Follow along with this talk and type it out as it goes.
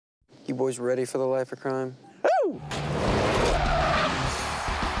You boys ready for the life of crime? Woo!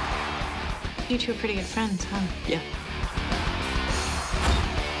 You two are pretty good friends, huh? Yeah.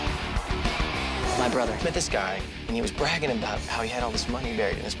 My brother met this guy, and he was bragging about how he had all this money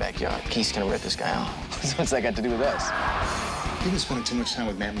buried in his backyard. He's gonna rip this guy off. So what's that got to do with us? You've been spending too much time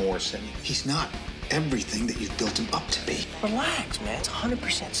with Matt Morrison. He's not everything that you've built him up to be. Relax, man. It's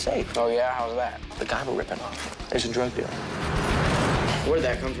 100% safe. Oh, yeah? How's that? The guy we're ripping off, there's a drug dealer. Where'd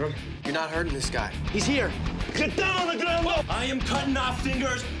that come from? You're not hurting this guy. He's here. Get down on the ground! I am cutting off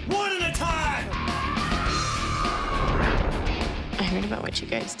fingers one at a time! I heard about what you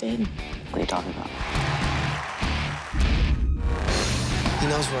guys did. What are you talking about? He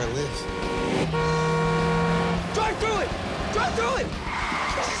knows where I live. Drive through it! Drive through it!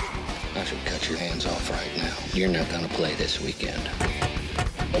 I should cut your hands off right now. You're not gonna play this weekend.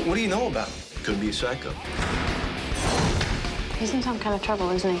 What do you know about him? Could be a psycho. He's in some kind of trouble,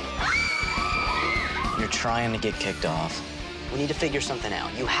 isn't he? You're trying to get kicked off. We need to figure something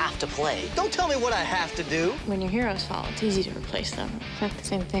out. You have to play. Don't tell me what I have to do. When your heroes fall, it's easy to replace them. It's not the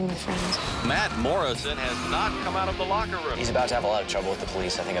same thing with friends. Matt Morrison has not come out of the locker room. He's about to have a lot of trouble with the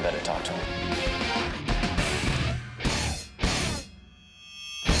police. I think I better talk to him.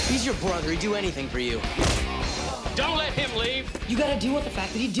 He's your brother. He'd do anything for you. Don't let him leave. You gotta deal with the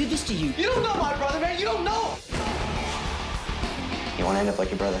fact that he did this to you. You don't know my brother, man. You don't know him. You want to end up like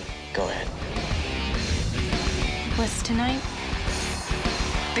your brother? Go ahead. Was tonight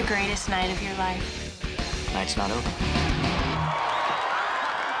the greatest night of your life? Night's not over.